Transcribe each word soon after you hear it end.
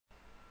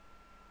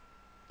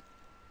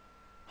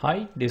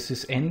Hi, this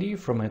is Andy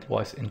from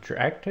Edelweiss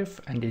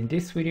Interactive, and in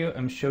this video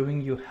I'm showing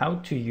you how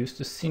to use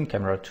the Scene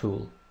Camera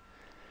tool.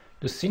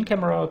 The Scene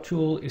Camera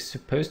tool is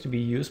supposed to be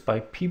used by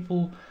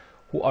people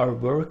who are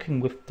working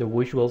with the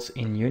visuals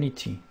in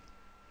Unity.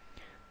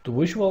 The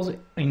visuals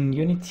in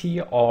Unity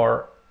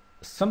are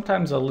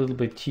sometimes a little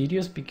bit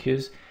tedious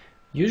because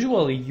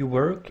usually you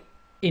work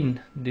in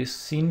this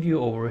scene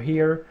view over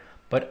here,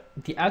 but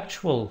the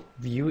actual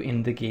view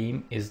in the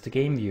game is the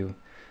game view.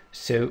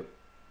 So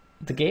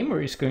the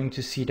gamer is going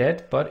to see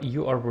that, but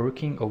you are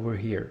working over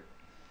here.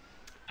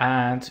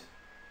 And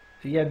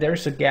yeah,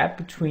 there's a gap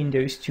between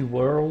those two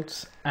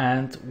worlds,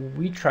 and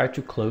we try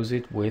to close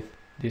it with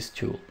this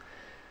tool.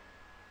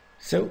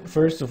 So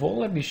first of all,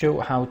 let me show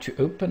how to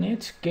open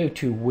it. Go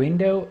to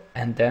Window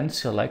and then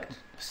select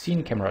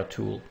Scene Camera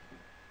tool.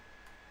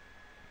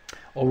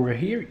 Over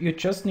here, you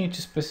just need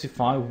to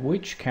specify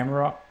which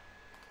camera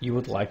you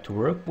would like to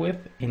work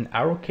with. In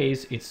our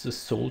case, it's the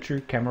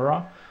soldier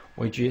camera,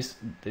 which is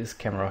this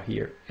camera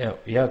here.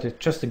 Yeah,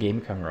 just a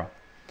game camera.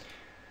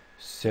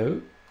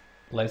 So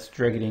let's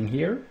drag it in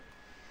here.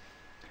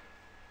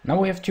 Now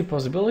we have two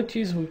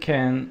possibilities. We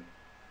can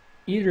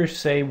either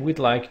say we'd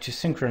like to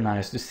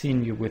synchronize the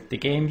scene view with the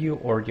game view,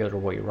 or the other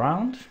way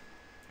around.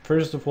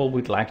 First of all,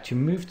 we'd like to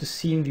move the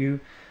scene view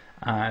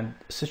and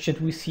such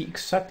that we see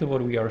exactly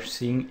what we are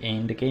seeing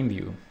in the game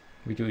view.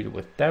 We do it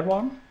with that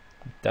one,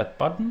 that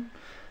button.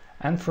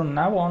 And from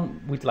now on,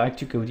 we'd like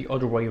to go the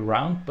other way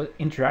around, but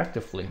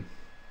interactively.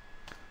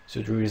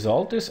 So the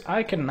result is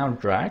I can now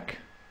drag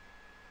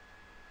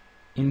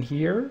in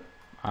here.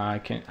 I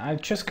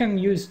just can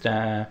use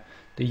the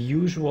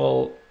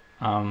usual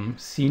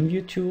scene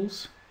view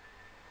tools,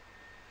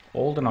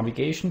 all the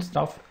navigation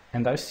stuff,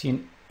 and I see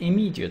an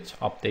immediate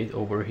update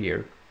over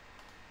here.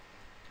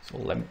 So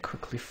let me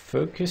quickly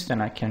focus,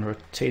 then I can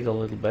rotate a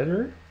little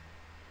better.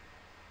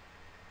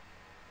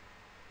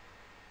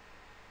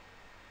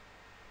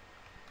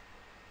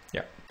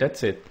 Yeah,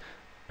 that's it.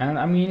 And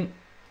I mean,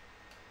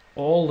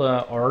 all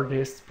the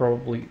artists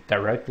probably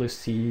directly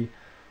see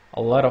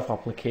a lot of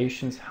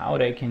applications, how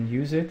they can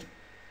use it.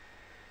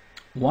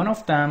 One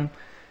of them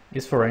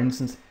is, for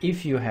instance,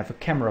 if you have a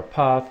camera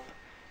path,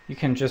 you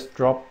can just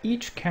drop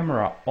each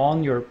camera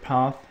on your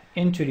path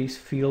into this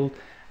field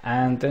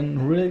and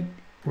then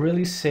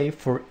really say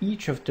for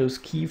each of those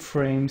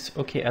keyframes,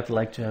 okay, I'd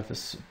like to have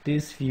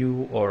this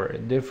view or a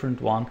different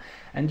one,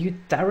 and you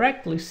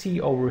directly see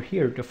over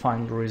here the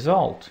final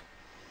result.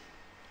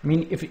 I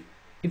mean,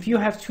 if you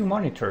have two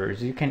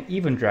monitors, you can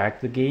even drag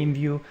the game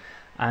view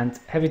and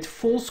have it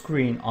full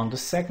screen on the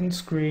second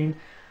screen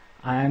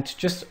and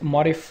just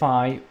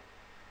modify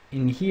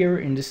in here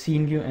in the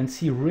scene view and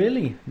see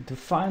really the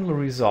final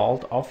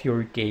result of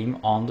your game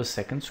on the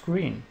second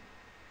screen.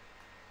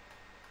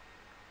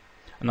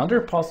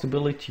 Another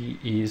possibility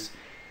is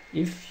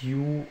if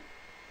you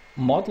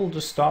model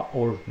the stuff,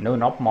 or no,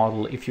 not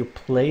model, if you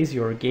place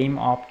your game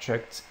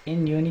objects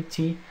in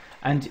Unity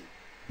and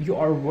you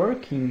are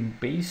working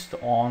based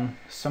on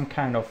some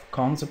kind of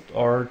concept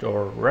art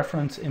or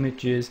reference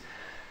images,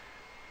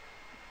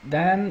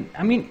 then,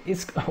 I mean,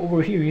 it's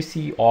over here you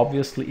see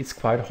obviously it's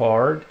quite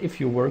hard if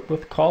you work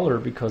with color,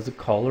 because the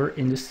color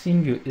in the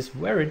scene view is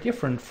very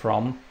different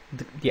from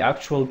the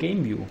actual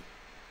game view.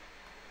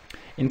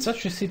 In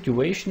such a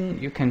situation,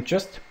 you can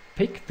just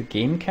pick the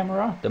game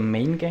camera, the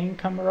main game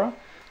camera,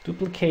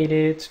 duplicate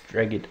it,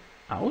 drag it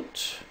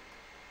out.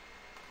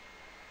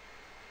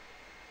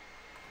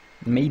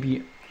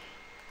 Maybe,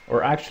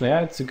 or actually,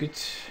 yeah, it's a good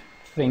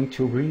thing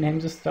to rename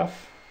the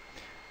stuff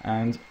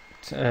and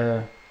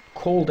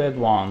call that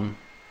one,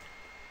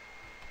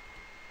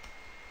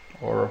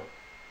 or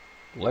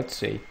let's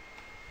say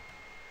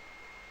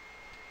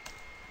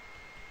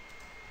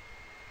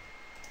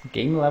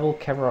game level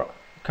camera,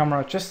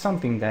 just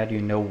something that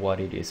you know what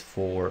it is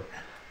for.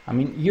 I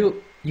mean,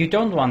 you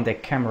don't want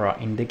that camera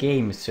in the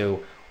game,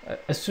 so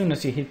as soon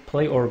as you hit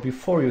play or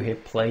before you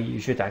hit play, you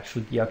should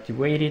actually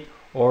deactivate it,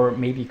 or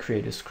maybe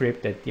create a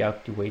script that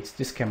deactivates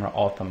this camera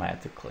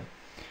automatically.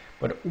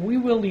 But we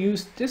will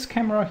use this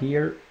camera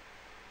here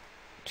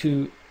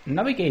to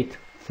navigate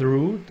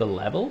through the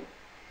level,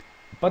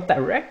 but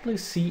directly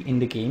see in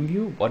the game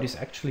view what is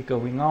actually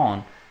going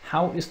on.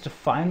 How is the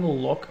final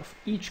look of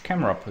each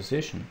camera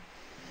position?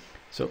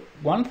 So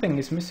one thing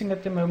is missing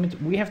at the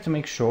moment. We have to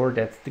make sure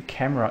that the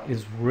camera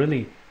is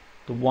really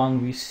the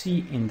one we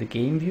see in the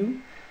game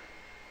view.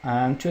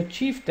 And to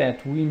achieve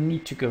that, we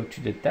need to go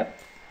to the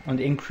depth and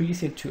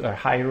increase it to a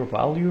higher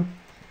value,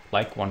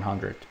 like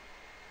 100.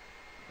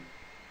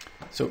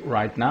 So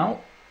right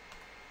now,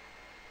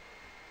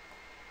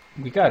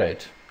 we got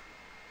it.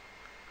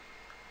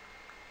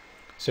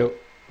 So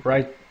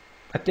right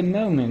at the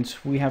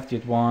moment, we have the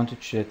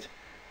advantage that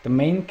the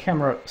main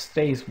camera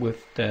stays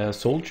with the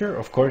soldier.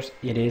 Of course,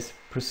 it is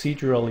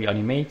procedurally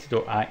animated,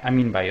 or I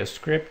mean by a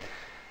script,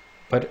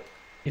 but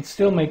it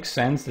still makes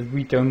sense that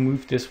we don't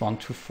move this one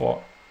too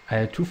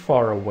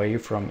far away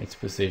from its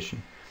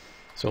position.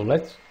 So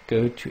let's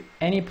go to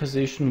any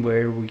position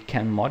where we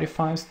can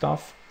modify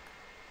stuff.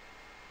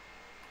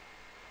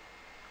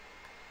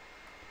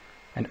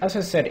 And as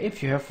I said,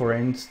 if you have, for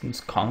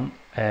instance,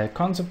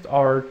 concept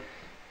art,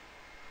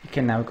 you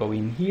can now go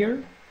in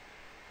here,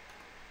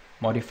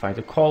 modify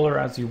the color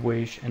as you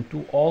wish, and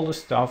do all the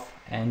stuff,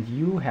 and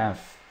you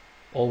have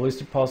always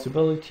the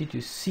possibility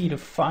to see the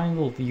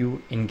final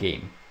view in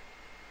game.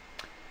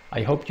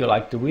 I hope you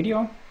liked the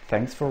video.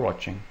 Thanks for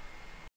watching.